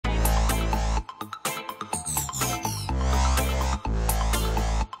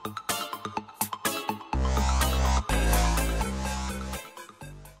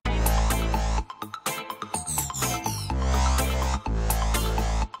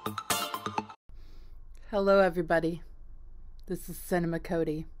Hello, everybody. This is Cinema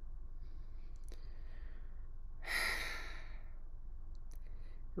Cody.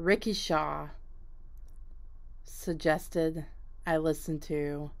 Ricky Shaw suggested I listen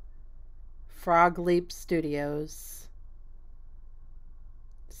to Frog Leap Studios,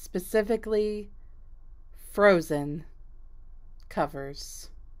 specifically Frozen covers.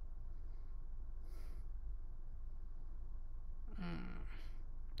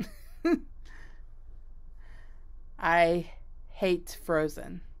 I hate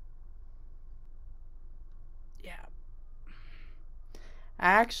Frozen. Yeah.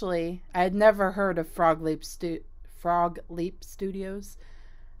 I had never heard of Frog Leap Studios,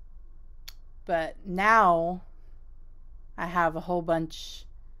 but now I have a whole bunch,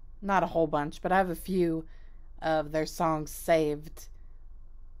 not a whole bunch, but I have a few of their songs saved,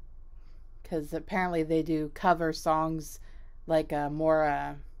 because apparently they do cover songs, like a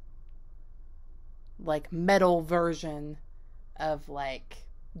more like metal version of like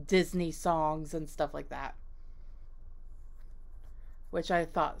Disney songs and stuff like that, which I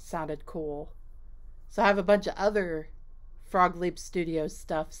thought sounded cool. So I have a bunch of other Frog Leap Studios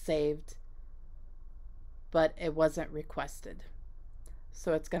stuff saved, but it wasn't requested,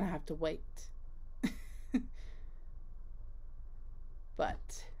 so it's gonna have to wait.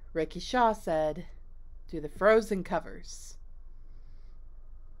 But Ricky Shaw said, do the Frozen covers.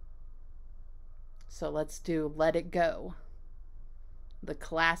 So let's do Let It Go, the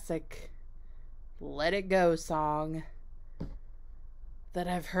classic Let It Go song that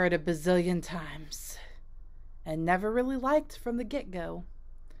I've heard a bazillion times and never really liked from the get-go.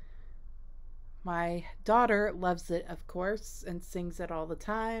 My daughter loves it, of course, and sings it all the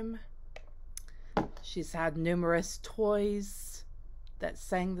time. She's had numerous toys that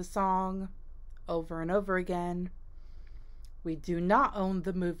sang the song over and over again. We do not own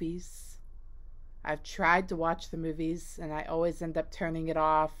the movies. I've tried to watch the movies, and I always end up turning it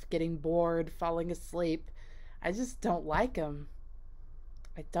off, getting bored, falling asleep. I just don't like them.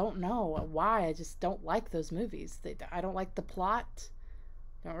 I don't know why. I just don't like those movies. I don't like the plot.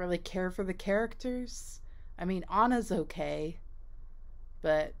 Don't really care for the characters. I mean, Anna's okay,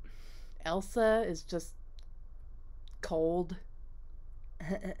 but Elsa is just cold.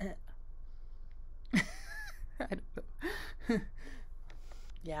 I don't know.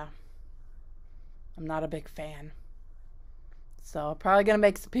 Yeah. I'm not a big fan. So probably gonna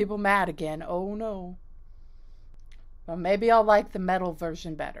make some people mad again. Oh no. But maybe I'll like the metal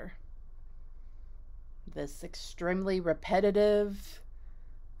version better. This extremely repetitive,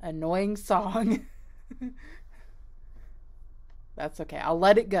 annoying song. That's okay. I'll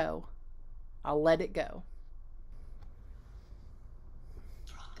let it go. I'll let it go.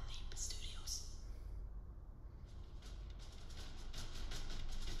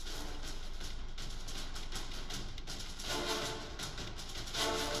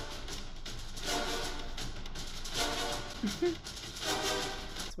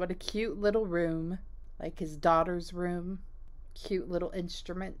 What a cute little room, like his daughter's room. Cute little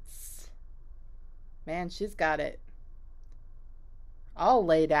instruments. Man, she's got it all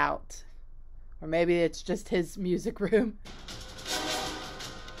laid out. Or maybe it's just his music room.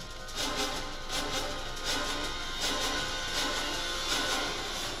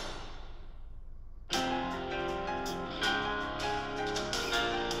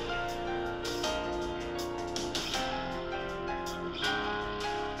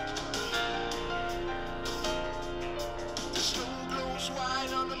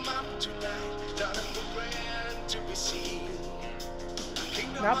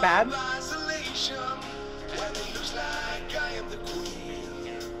 Not bad.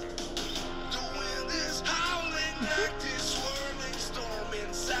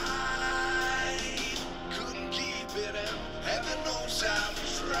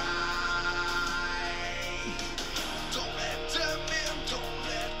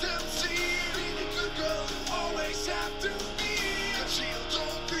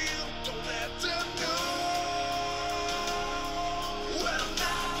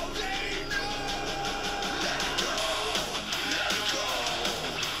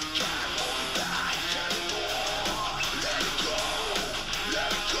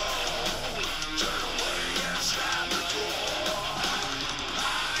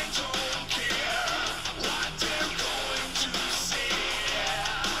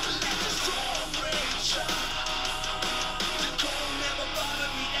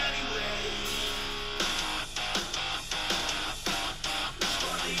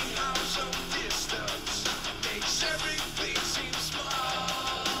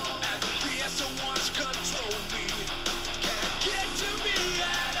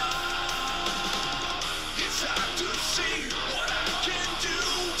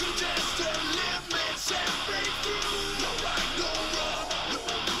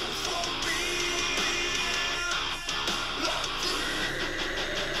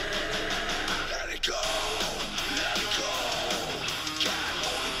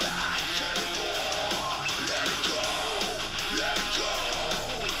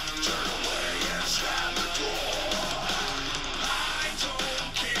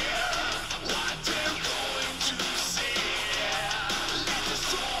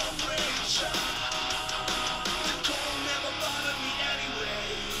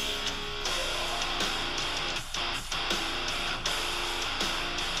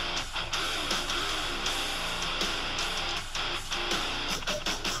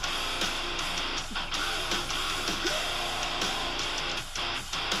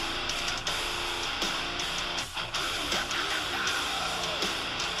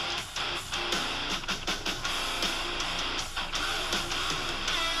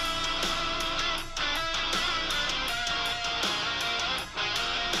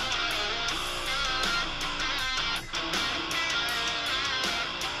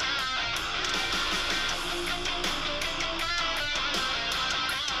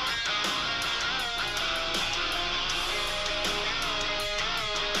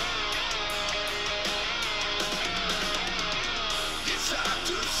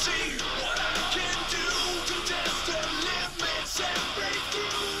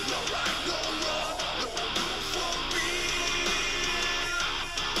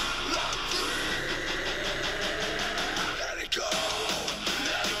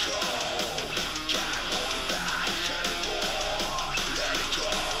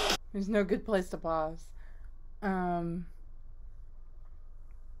 There's no good place to pause. I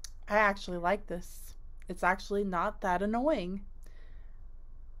actually like this. It's actually not that annoying.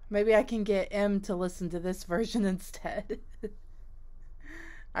 Maybe I can get M to listen to this version instead.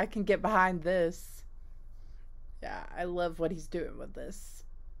 I can get behind this. Yeah, I love what he's doing with this.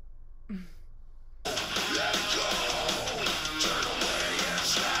 Let go. Turn away and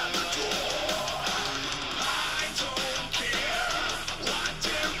slam the door. I don't care what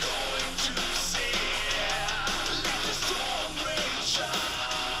they're going to say. Let the storm rage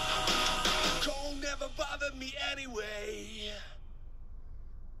on. Cold never bothered me anyway.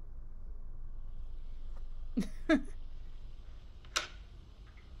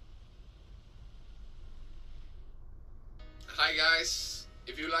 Hi guys,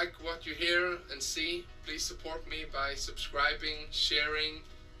 if you like what you hear and see, please support me by subscribing, sharing,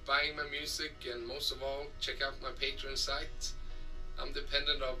 buying my music, and most of all, check out my Patreon site. I'm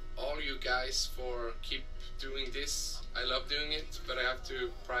dependent of all you guys for keep doing this. I love doing it, but I have to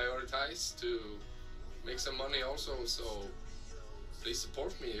prioritize to make some money also, so please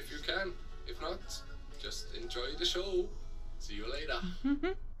support me if you can. If not, just enjoy the show. See you later.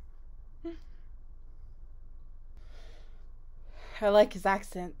 I like his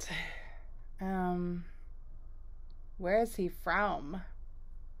accent. Where is he from?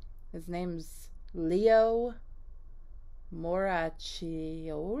 His name's Leo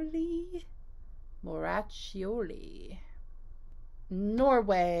Moracchioli? Moracchioli.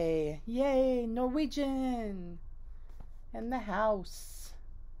 Norway. Yay, Norwegian. In the house.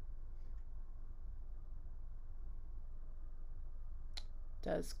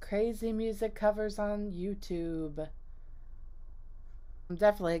 Does crazy music covers on YouTube. I'm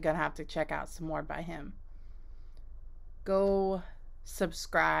definitely gonna have to check out some more by him. Go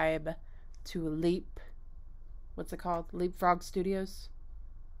subscribe to Leap. What's it called? Leapfrog Studios?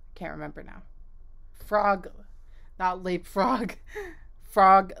 Can't remember now. Frog, not Leapfrog.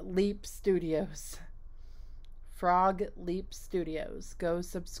 Frog Leap Studios. Frog Leap Studios. Go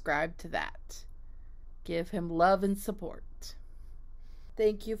subscribe to that. Give him love and support.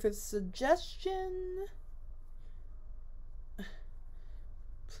 Thank you for the suggestion.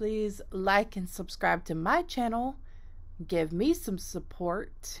 Please like and subscribe to my channel. Give me some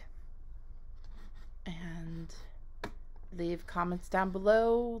support. And leave comments down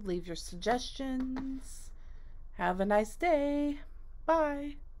below. Leave your suggestions. Have a nice day.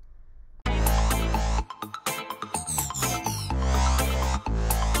 Bye.